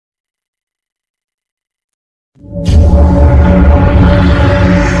Hey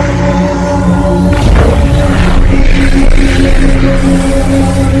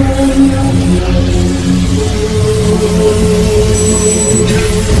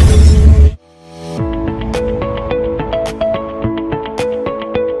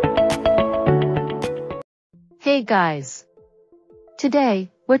guys!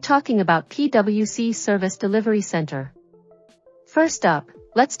 Today, we're talking about PWC Service Delivery Center. First up,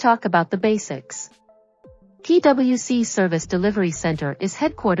 let's talk about the basics. PWC Service Delivery Center is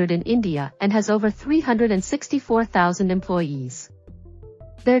headquartered in India and has over 364,000 employees.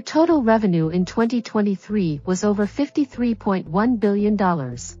 Their total revenue in 2023 was over $53.1 billion.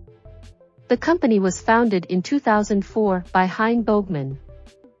 The company was founded in 2004 by Hein Bogman.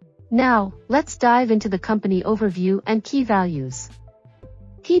 Now, let's dive into the company overview and key values.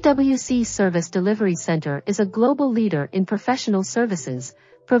 PWC Service Delivery Center is a global leader in professional services,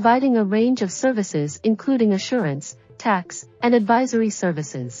 providing a range of services including assurance, tax, and advisory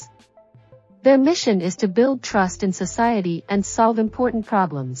services. Their mission is to build trust in society and solve important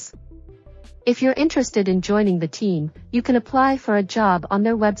problems. If you're interested in joining the team, you can apply for a job on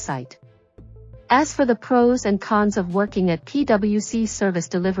their website. As for the pros and cons of working at PWC Service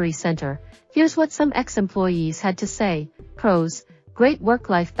Delivery Center, here's what some ex-employees had to say. Pros: great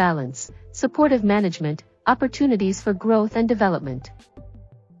work-life balance, supportive management, opportunities for growth and development.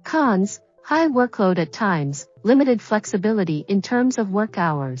 Cons: high workload at times, limited flexibility in terms of work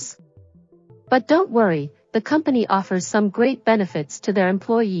hours. But don't worry, the company offers some great benefits to their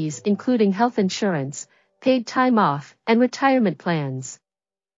employees including health insurance, paid time off, and retirement plans.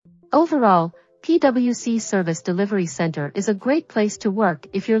 Overall, PWC Service Delivery Center is a great place to work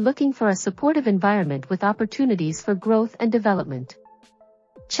if you're looking for a supportive environment with opportunities for growth and development.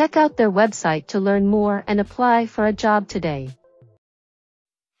 Check out their website to learn more and apply for a job today.